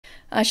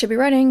I should be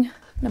writing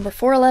number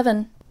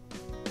 411.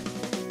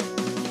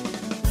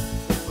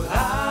 Well,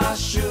 I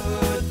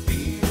should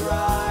be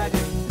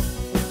writing.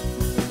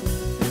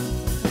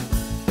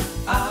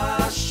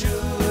 I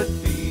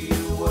should be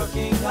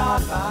working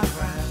on my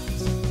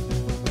craft.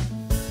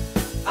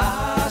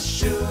 I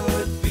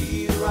should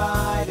be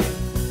writing.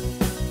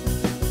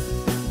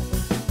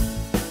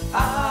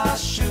 I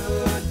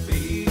should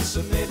be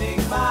submitting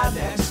my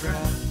next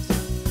draft.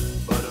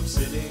 But I'm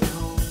sitting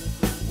home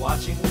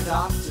watching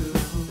Doctor Who.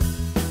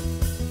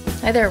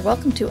 Hi there,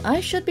 welcome to I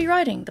Should Be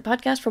Writing, the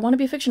podcast for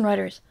wannabe fiction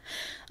writers.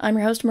 I'm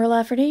your host, Merle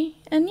Lafferty,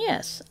 and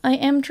yes, I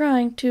am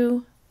trying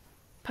to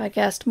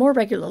podcast more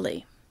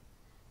regularly.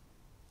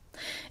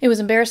 It was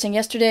embarrassing.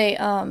 Yesterday,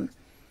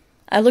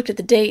 I looked at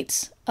the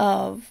dates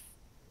of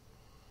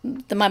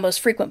my most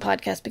frequent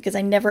podcast because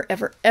I never,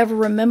 ever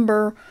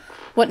remember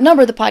what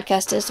number the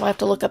podcast is, so I have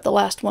to look up the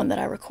last one that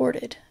I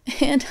recorded.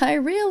 And I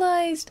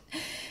realized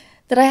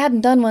that I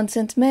hadn't done one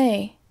since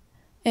May.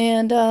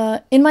 And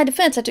in my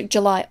defense, I took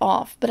July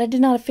off, but I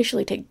did not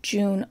officially take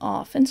June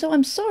off. And so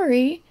I'm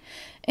sorry,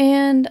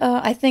 and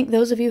I thank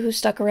those of you who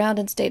stuck around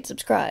and stayed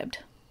subscribed.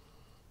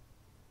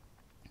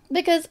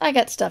 Because I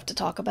got stuff to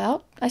talk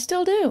about. I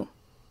still do.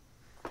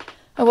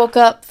 I woke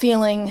up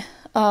feeling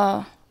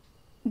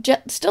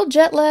still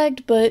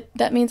jet-lagged, but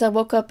that means I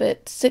woke up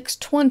at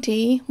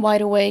 6:20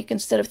 wide awake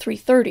instead of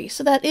 3:30.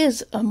 So that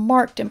is a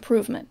marked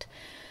improvement.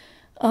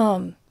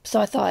 So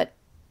I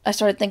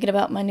started thinking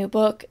about my new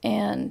book,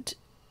 and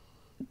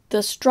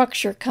the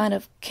structure kind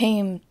of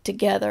came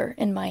together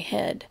in my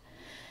head.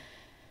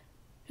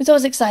 And so I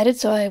was excited,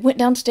 so I went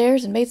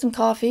downstairs and made some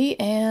coffee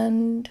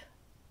and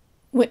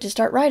went to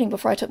start writing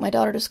before I took my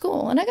daughter to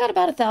school, and I got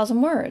about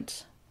 1,000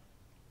 words.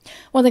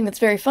 One thing that's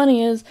very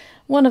funny is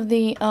one of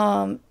the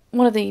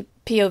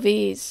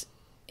POVs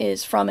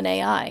is from an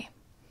AI.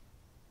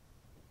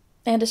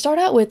 And to start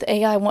out with,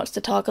 AI wants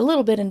to talk a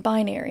little bit in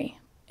binary.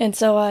 And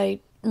so I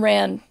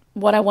ran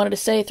what I wanted to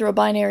say through a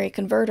binary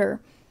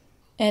converter,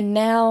 and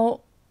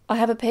now I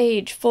have a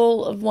page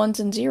full of ones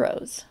and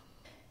zeros.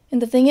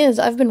 And the thing is,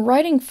 I've been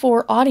writing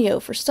for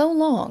audio for so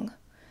long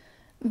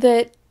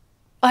that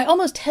I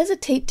almost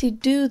hesitate to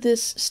do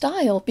this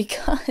style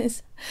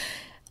because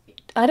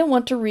I don't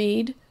want to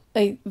read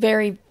a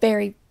very,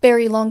 very,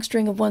 very long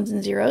string of ones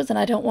and zeros, and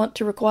I don't want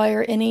to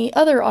require any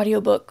other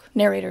audiobook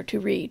narrator to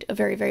read a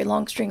very, very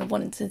long string of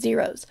ones and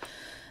zeros.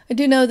 I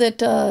do know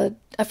that,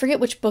 I forget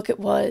which book it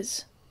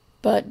was,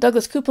 but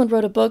Douglas Coupland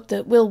wrote a book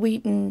that Will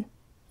Wheaton,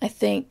 I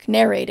think,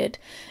 narrated,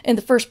 and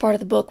the first part of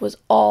the book was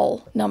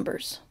all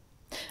numbers.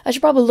 I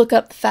should probably look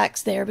up the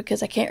facts there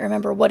because I can't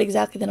remember what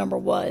exactly the number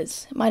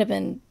was. It might have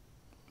been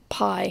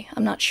pi,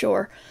 I'm not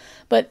sure.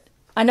 But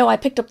I know I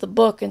picked up the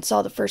book and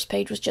saw the first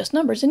page was just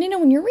numbers, and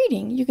when you're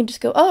reading, you can just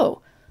go,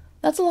 oh,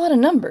 that's a lot of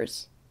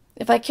numbers.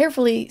 If I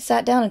carefully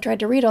sat down and tried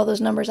to read all those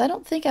numbers, I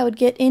don't think I would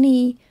get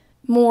any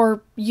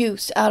more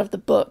use out of the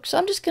book.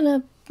 So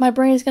my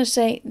brain is going to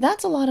say,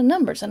 that's a lot of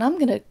numbers, and I'm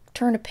going to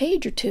turn a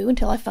page or two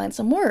until I find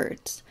some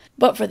words.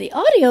 But for the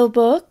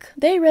audiobook,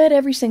 they read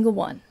every single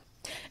one.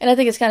 And I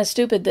think it's kind of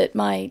stupid that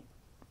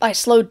I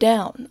slowed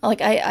down.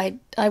 Like, I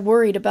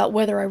worried about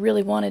whether I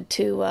really wanted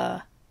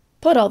to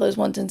put all those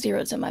ones and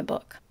zeros in my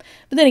book.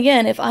 But then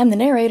again, if I'm the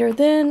narrator,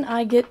 then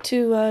I get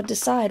to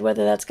decide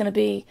whether that's going to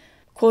be,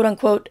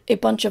 quote-unquote, a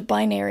bunch of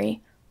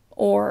binary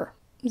or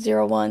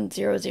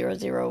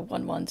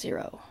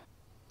 010000110.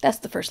 That's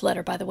the first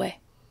letter, by the way.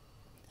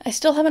 I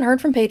still haven't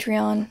heard from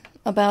Patreon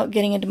about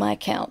getting into my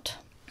account.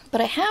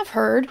 But I have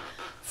heard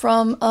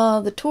from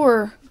the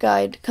tour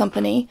guide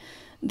company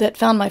that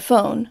found my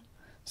phone.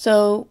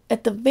 So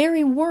at the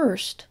very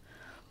worst,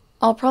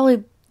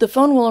 the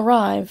phone will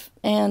arrive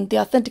and the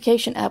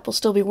authentication app will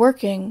still be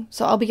working.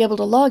 So I'll be able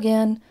to log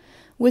in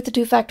with the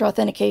two-factor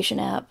authentication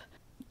app,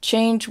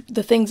 change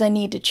the things I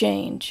need to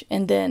change,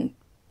 and then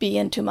be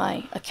into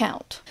my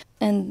account.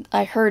 And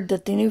I heard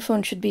that the new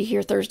phone should be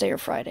here Thursday or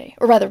Friday.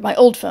 Or rather, my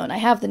old phone. I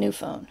have the new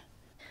phone.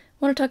 I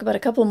want to talk about a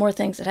couple more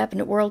things that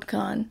happened at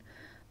WorldCon.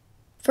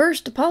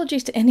 First,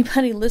 apologies to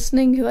anybody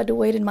listening who had to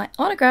wait in my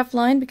autograph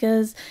line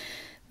because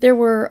there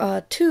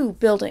were 2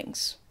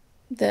 buildings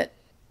that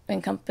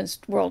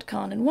encompassed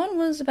WorldCon, and one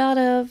was about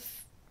a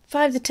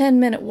 5 to 10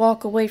 minute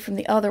walk away from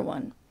the other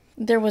one.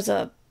 There was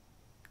a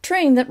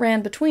train that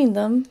ran between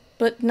them,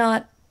 but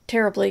not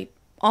terribly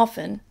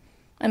often.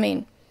 I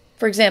mean,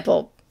 for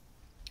example,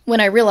 when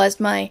I realized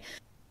my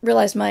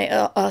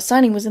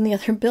signing was in the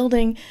other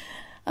building,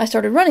 I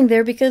started running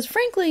there because,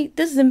 frankly,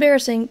 this is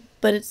embarrassing,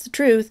 but it's the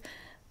truth.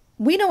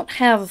 We don't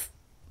have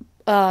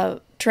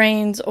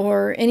trains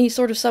or any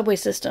sort of subway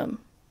system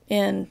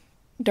in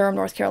Durham,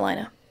 North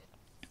Carolina.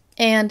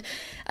 And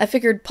I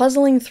figured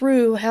puzzling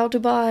through how to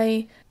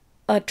buy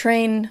a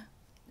train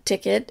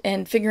ticket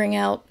and figuring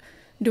out,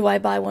 do I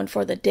buy one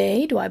for the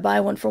day? Do I buy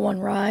one for one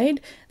ride?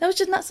 That was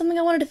just not something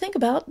I wanted to think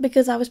about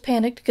because I was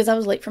panicked because I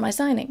was late for my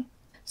signing.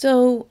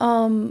 So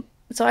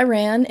I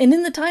ran, and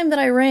in the time that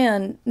I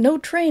ran, no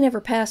train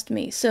ever passed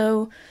me,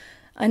 so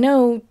I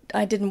know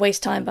I didn't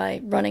waste time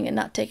by running and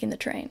not taking the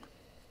train.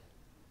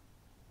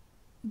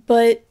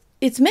 But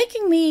it's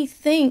making me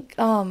think,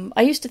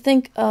 I used to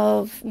think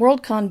of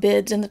WorldCon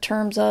bids in the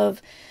terms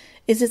of,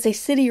 is this a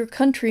city or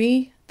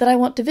country that I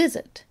want to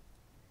visit?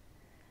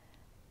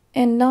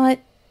 And not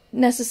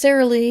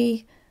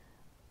necessarily,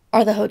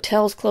 are the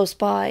hotels close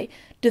by?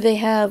 Do they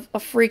have a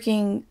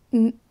freaking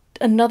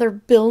another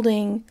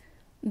building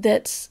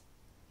that's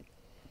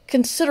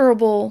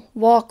considerable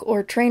walk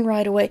or train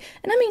ride away?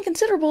 And I mean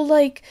considerable,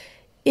 like,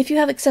 if you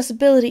have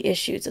accessibility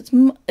issues,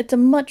 it's a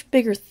much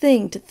bigger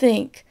thing to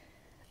think,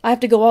 I have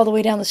to go all the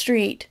way down the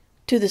street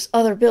to this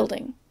other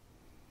building.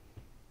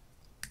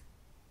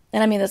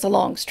 And I mean, that's a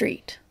long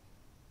street.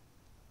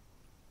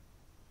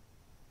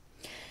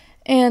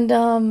 And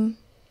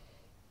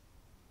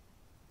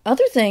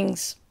other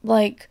things,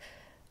 like,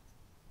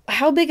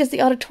 how big is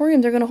the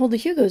auditorium they're going to hold the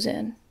Hugos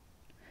in?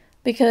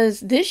 Because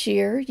this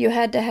year, you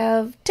had to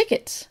have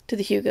tickets to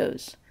the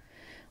Hugos,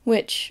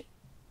 which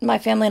my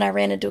family and I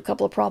ran into a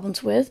couple of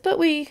problems with, but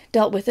we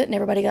dealt with it and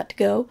everybody got to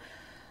go.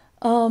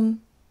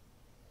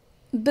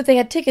 But they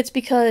had tickets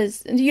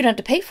because you didn't have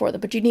to pay for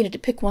them, but you needed to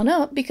pick one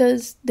up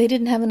because they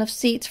didn't have enough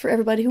seats for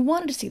everybody who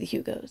wanted to see the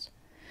Hugos.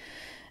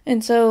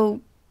 And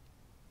so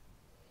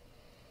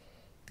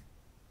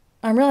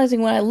I'm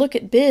realizing when I look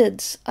at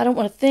bids, I don't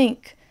want to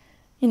think,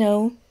 you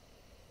know,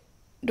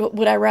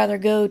 would I rather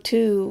go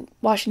to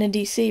Washington,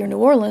 D.C. or New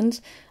Orleans?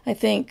 I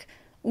think,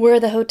 where are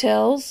the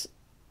hotels?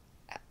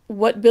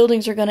 What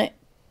buildings are going to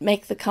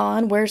make the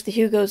con? Where the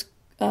Hugos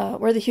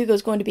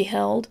going to be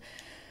held?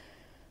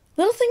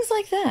 Little things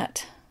like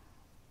that.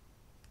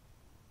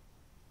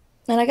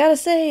 And I gotta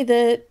say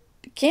that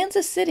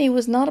Kansas City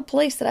was not a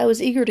place that I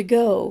was eager to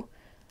go,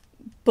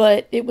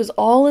 but it was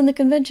all in the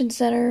convention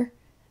center,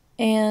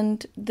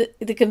 and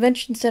the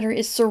convention center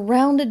is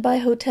surrounded by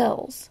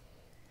hotels.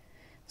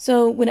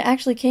 So when it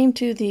actually came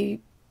to the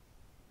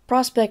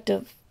prospect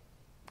of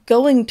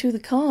going to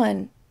the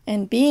con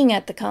and being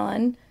at the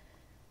con,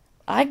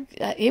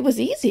 it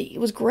was easy. It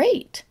was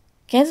great.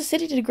 Kansas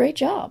City did a great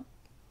job.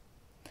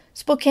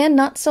 Spokane,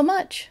 not so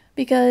much,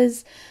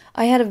 because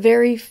I had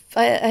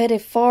a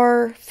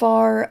far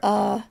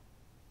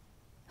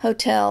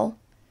hotel,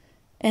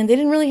 and they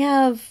didn't really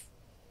have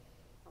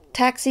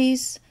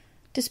taxis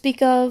to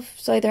speak of,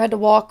 so I either had to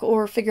walk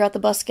or figure out the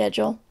bus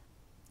schedule.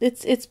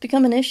 It's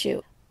become an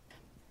issue.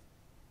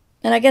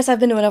 And I guess I've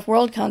been to enough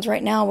WorldCons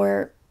right now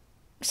where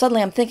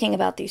suddenly I'm thinking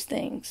about these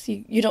things.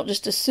 You don't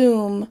just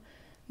assume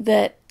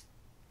that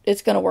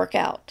it's going to work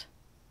out.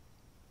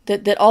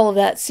 That all of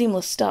that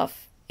seamless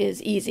stuff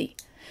is easy.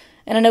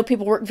 And I know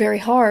people work very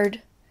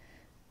hard.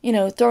 You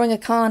know, throwing a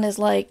con is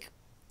like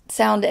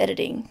sound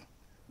editing.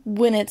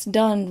 When it's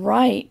done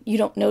right, you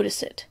don't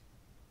notice it.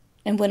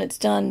 And when it's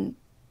done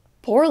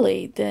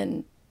poorly,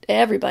 then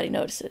everybody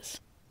notices.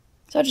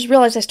 So I just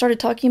realized I started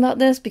talking about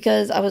this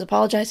because I was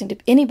apologizing to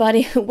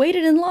anybody who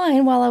waited in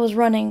line while I was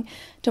running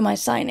to my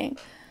signing.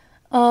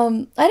 I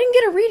didn't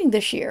get a reading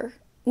this year,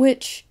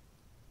 which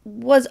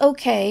was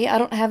okay. I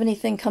don't have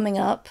anything coming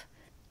up.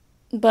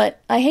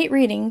 But I hate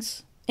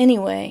readings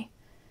anyway,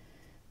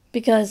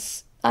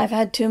 because I've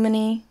had too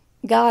many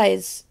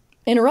guys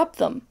interrupt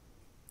them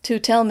to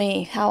tell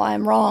me how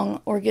I'm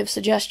wrong or give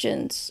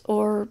suggestions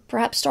or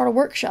perhaps start a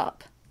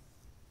workshop.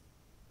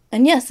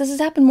 And yes, this has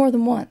happened more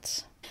than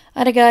once. I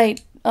had a guy,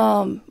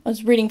 I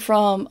was reading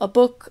from a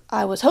book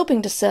I was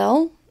hoping to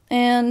sell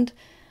and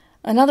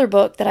another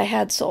book that I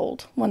had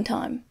sold one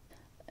time.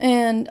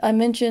 And I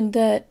mentioned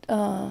that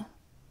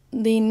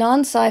the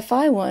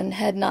non-sci-fi one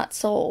had not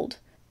sold,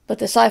 but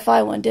the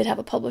sci-fi one did have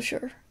a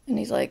publisher. And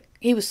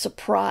he was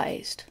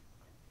surprised.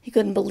 He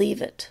couldn't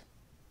believe it.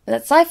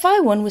 That sci-fi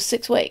one was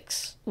 6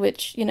 Weeks,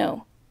 which,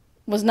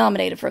 was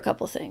nominated for a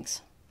couple of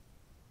things.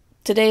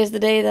 Today is the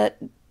day that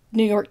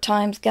New York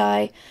Times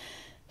guy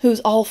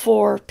who's all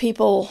for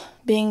people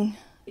being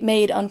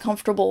made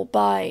uncomfortable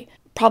by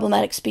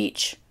problematic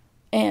speech,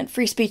 and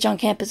free speech on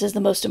campus is the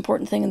most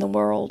important thing in the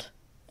world,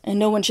 and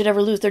no one should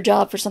ever lose their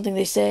job for something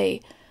they say.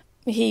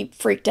 He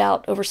freaked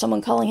out over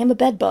someone calling him a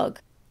bedbug,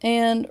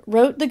 and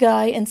wrote the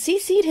guy and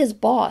CC'd his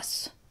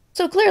boss.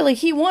 So clearly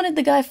he wanted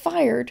the guy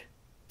fired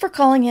for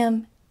calling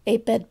him a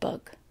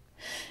bedbug.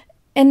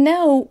 And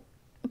now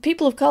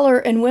people of color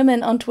and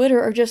women on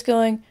Twitter are just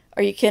going,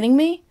 are you kidding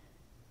me?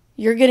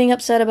 You're getting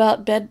upset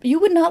about you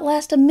would not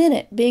last a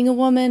minute being a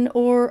woman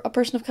or a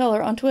person of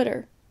color on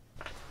Twitter.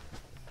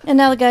 And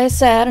now the guy is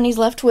sad and he's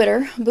left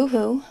Twitter.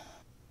 Boo-hoo.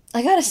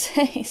 I gotta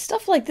say,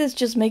 stuff like this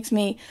just makes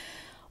me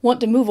want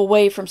to move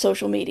away from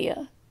social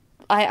media.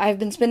 I've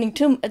been spending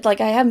I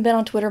haven't been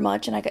on Twitter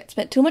much, and I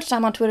spent too much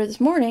time on Twitter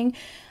this morning.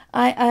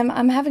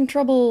 I'm having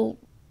trouble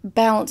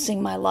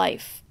balancing my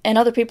life. And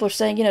other people are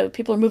saying,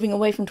 people are moving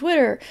away from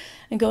Twitter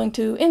and going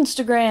to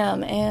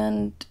Instagram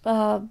and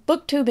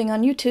booktubing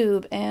on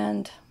YouTube.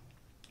 And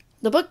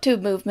the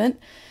booktube movement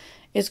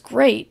is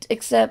great,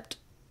 except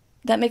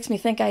that makes me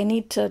think I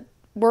need to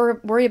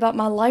worry about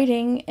my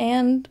lighting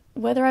and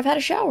whether I've had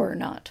a shower or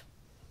not.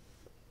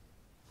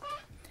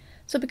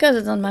 So because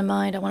it's on my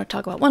mind, I want to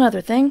talk about one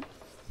other thing,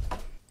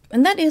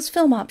 and that is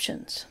film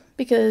options.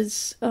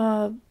 Because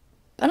I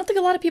I don't think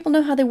a lot of people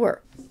know how they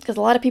work. Because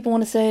a lot of people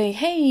want to say,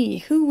 hey,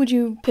 who would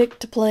you pick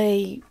to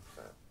play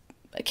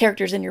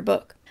characters in your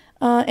book?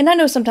 And I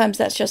know sometimes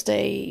that's just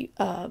a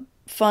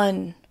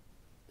fun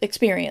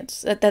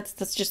experience.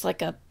 That's just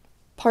like a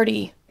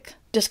party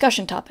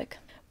discussion topic.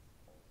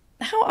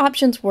 How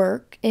options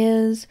work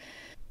is,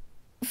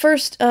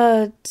 first,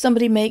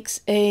 somebody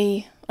makes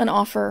an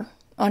offer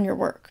on your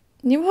work.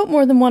 You hope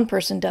more than one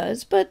person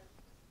does, but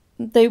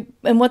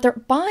what they're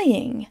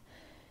buying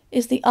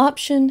is the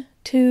option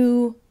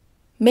to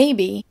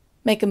maybe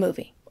make a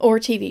movie or a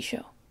TV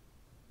show.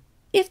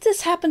 If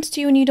this happens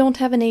to you and you don't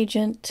have an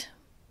agent,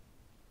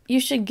 you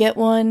should get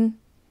one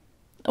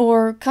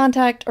or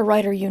contact a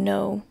writer you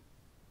know.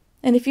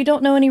 And if you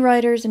don't know any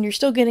writers and you're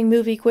still getting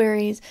movie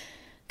queries,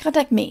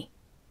 contact me.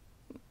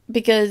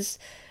 Because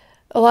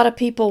a lot of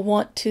people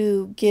want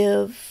to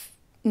give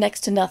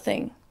next to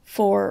nothing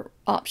for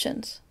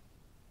options.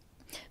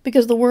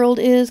 Because the world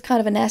is kind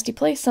of a nasty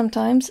place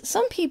sometimes.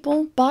 Some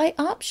people buy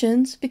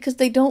options because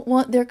they don't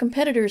want their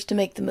competitors to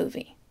make the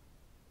movie.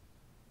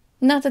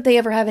 Not that they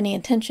ever have any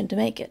intention to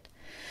make it.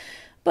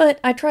 But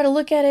I try to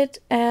look at it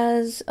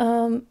as,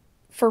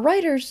 for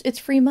writers, it's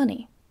free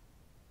money.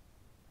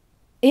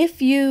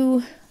 If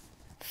you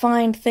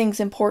find things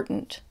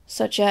important,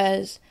 such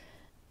as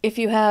if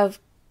you have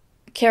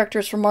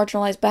characters from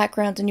marginalized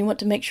backgrounds and you want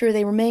to make sure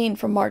they remain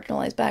from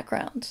marginalized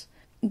backgrounds,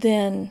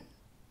 then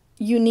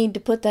you need to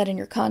put that in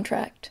your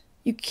contract.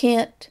 You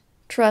can't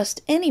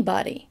trust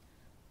anybody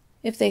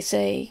if they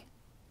say,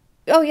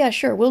 oh yeah,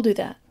 sure, we'll do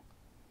that.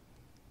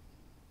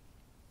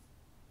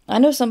 I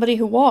know somebody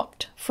who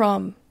walked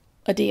from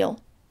a deal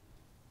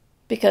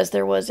because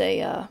there was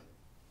a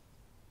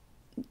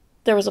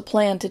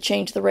plan to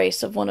change the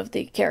race of one of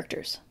the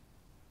characters.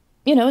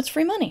 You know, it's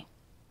free money.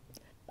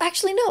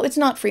 Actually, no, it's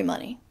not free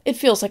money. It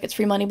feels like it's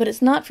free money, but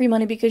it's not free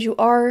money because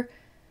you're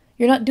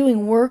not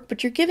doing work,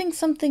 but you're giving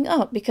something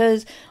up.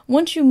 Because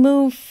once you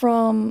move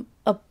from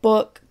a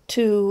book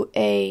to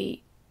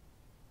a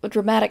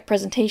dramatic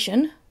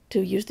presentation,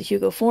 to use the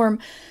Hugo form,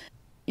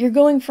 you're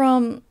going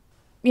from,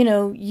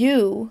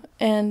 you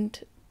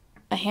and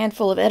a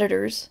handful of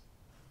editors,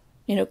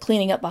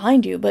 cleaning up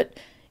behind you, but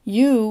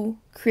you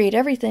create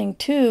everything,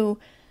 to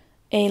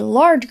a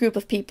large group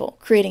of people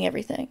creating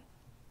everything.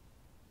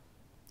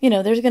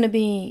 There's going to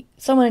be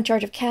someone in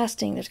charge of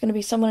casting, there's going to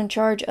be someone in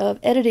charge of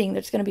editing,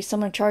 there's going to be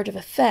someone in charge of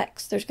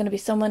effects, there's going to be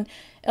someone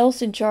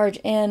else in charge,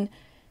 and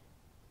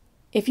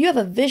if you have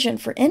a vision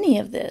for any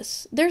of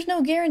this, there's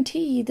no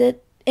guarantee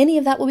that any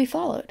of that will be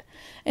followed.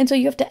 And so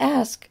you have to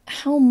ask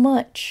how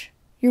much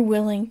you're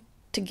willing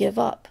to give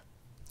up.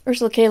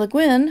 Ursula K. Le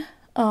Guin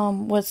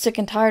was sick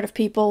and tired of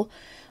people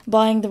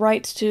buying the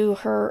rights to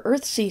her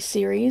Earthsea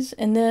series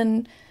and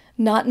then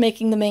not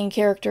making the main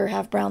character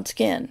have brown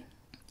skin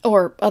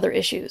or other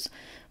issues.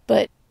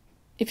 But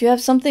if you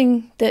have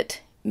something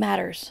that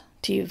matters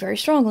to you very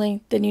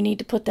strongly, then you need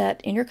to put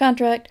that in your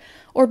contract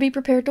or be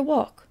prepared to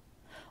walk.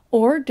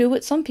 Or do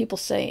what some people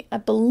say. I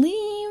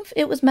believe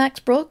it was Max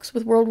Brooks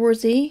with World War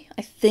Z,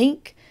 I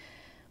think,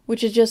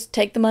 which is just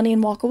take the money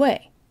and walk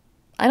away.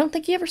 I don't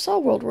think he ever saw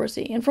World War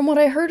Z, and from what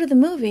I heard of the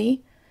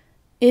movie,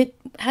 it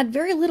had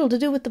very little to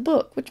do with the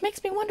book, which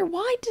makes me wonder,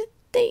 why did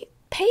they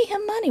pay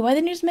him money? Why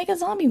didn't you just make a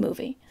zombie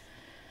movie?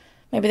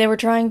 Maybe they were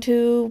trying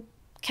to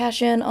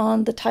cash in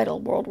on the title,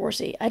 World War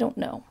Z. I don't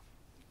know.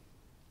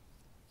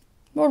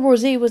 World War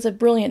Z was a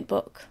brilliant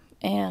book,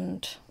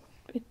 and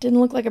it didn't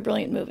look like a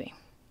brilliant movie.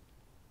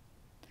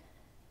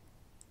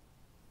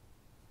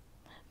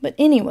 But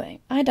anyway,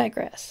 I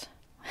digress.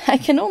 I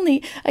can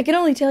only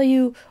tell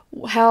you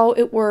how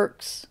it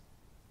works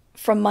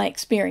from my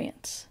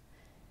experience.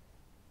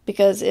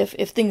 Because if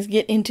things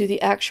get into the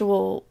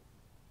actual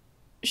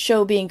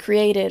show being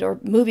created or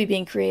movie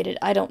being created,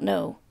 I don't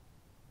know.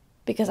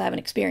 Because I haven't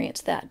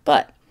experienced that.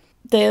 But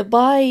they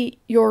buy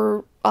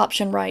your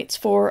option rights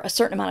for a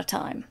certain amount of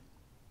time.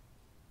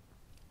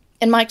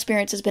 And my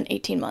experience has been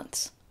 18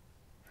 months.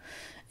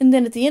 And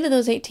then at the end of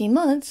those 18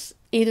 months,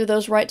 either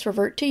those rights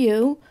revert to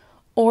you,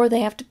 or they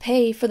have to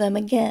pay for them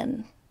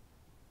again.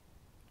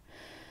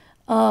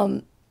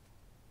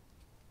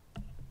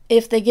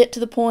 If they get to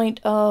the point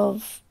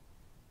of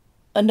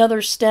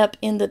another step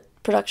in the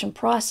production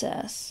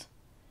process,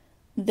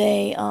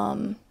 they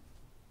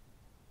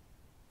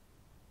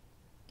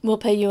will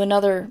pay you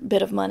another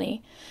bit of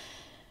money.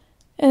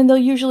 And they'll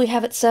usually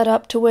have it set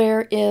up to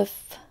where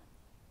if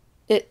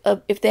they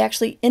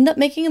actually end up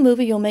making a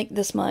movie, you'll make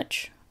this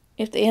much.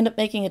 If they end up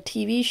making a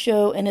TV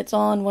show and it's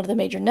on one of the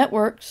major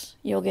networks,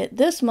 you'll get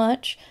this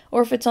much.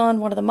 Or if it's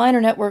on one of the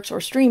minor networks or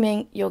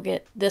streaming, you'll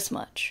get this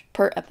much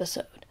per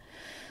episode.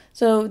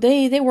 So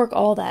they work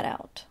all that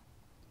out.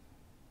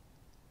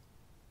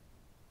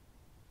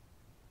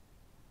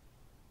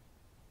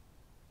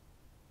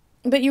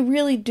 But you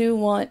really do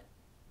want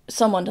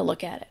someone to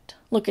look at it.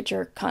 Look at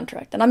your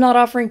contract. And I'm not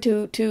offering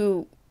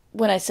to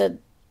when I said,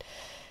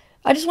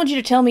 I just want you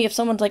to tell me if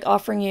someone's like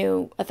offering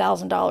you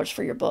 $1,000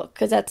 for your book,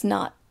 because that's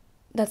not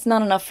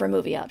enough for a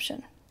movie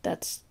option.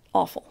 That's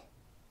awful.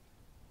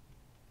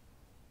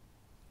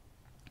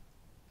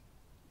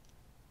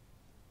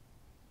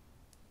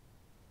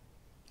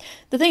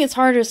 The thing that's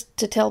hardest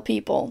to tell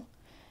people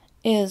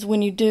is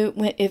when you do,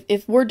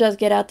 if word does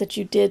get out that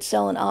you did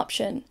sell an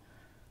option,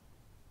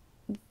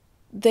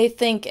 they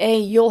think A,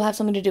 you'll have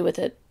something to do with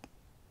it,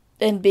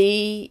 and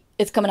B,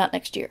 it's coming out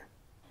next year.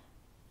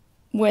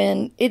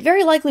 When it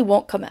very likely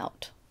won't come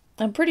out.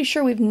 I'm pretty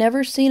sure we've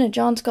never seen a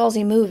John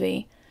Scalzi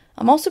movie.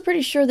 I'm also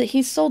pretty sure that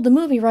he's sold the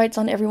movie rights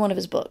on every one of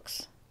his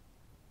books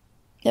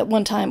at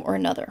one time or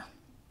another.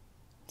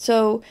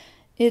 So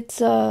it's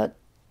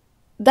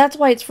that's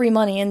why it's free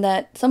money, in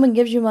that someone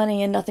gives you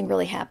money and nothing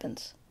really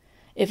happens.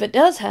 If it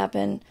does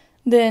happen,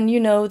 then you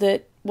know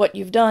that what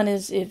you've done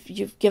is if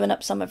you've given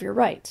up some of your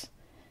rights.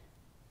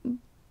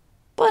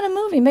 But a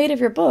movie made of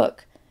your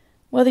book,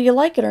 whether you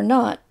like it or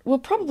not, will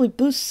probably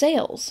boost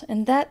sales,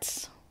 and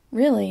that's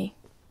really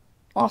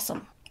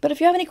awesome. But if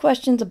you have any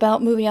questions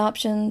about movie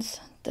options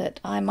that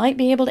I might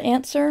be able to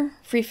answer,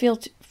 feel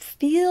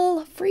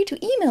free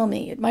to email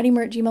me at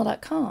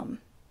mightymer@gmail.com.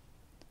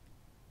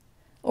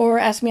 Or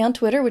ask me on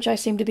Twitter, which I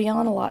seem to be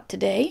on a lot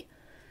today,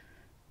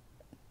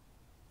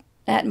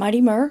 at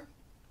mightymer.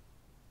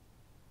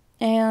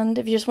 And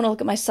if you just want to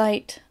look at my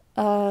site,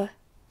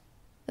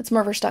 it's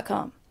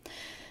merverse.com.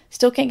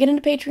 Still can't get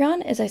into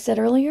Patreon, as I said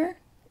earlier.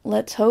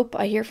 Let's hope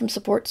I hear from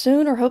support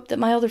soon, or hope that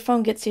my other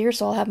phone gets here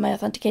so I'll have my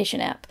authentication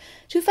app.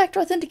 Two-factor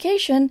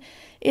authentication,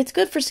 it's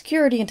good for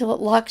security until it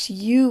locks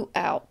you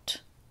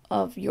out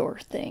of your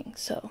thing.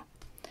 So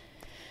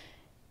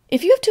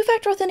if you have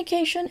two-factor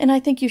authentication, and I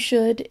think you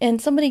should,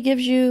 and somebody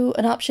gives you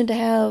an option to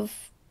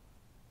have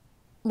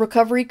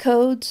recovery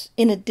codes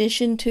in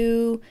addition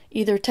to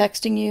either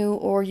texting you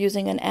or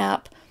using an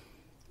app,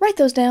 write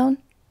those down.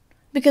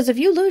 Because if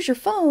you lose your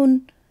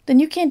phone, then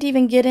you can't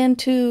even get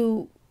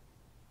into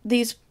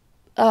these,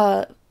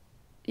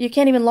 you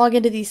can't even log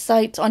into these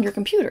sites on your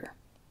computer.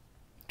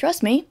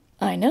 Trust me,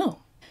 I know.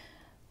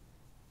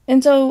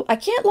 And so I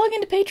can't log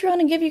into Patreon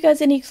and give you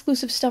guys any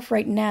exclusive stuff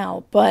right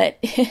now, but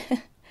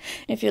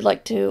if you'd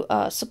like to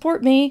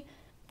support me,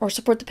 or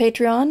support the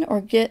Patreon,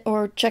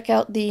 or check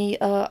out the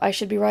I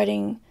Should Be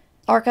Writing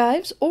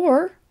archives,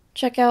 or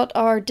check out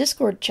our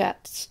Discord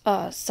chats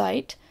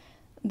site,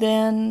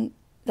 then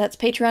that's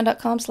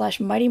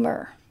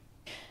patreon.com/mightymer.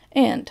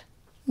 And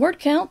word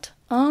count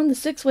on the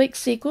 6-week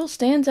sequel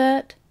stands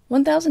at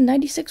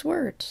 1,096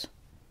 words.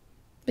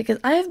 Because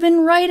I have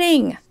been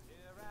writing,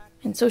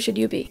 and so should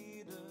you be.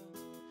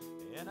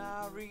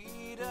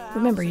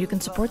 Remember, you can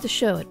support the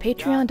show at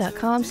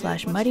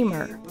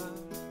patreon.com/mightymer.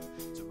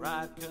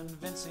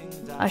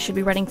 I Should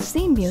Be Writing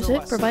theme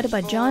music provided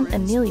by John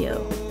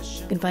Emilio.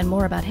 You can find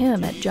more about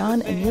him at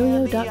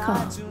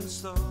johnemilio.com.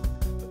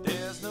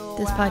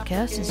 This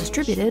podcast is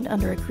distributed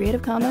under a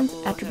Creative Commons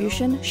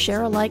Attribution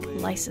Share-alike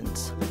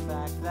license.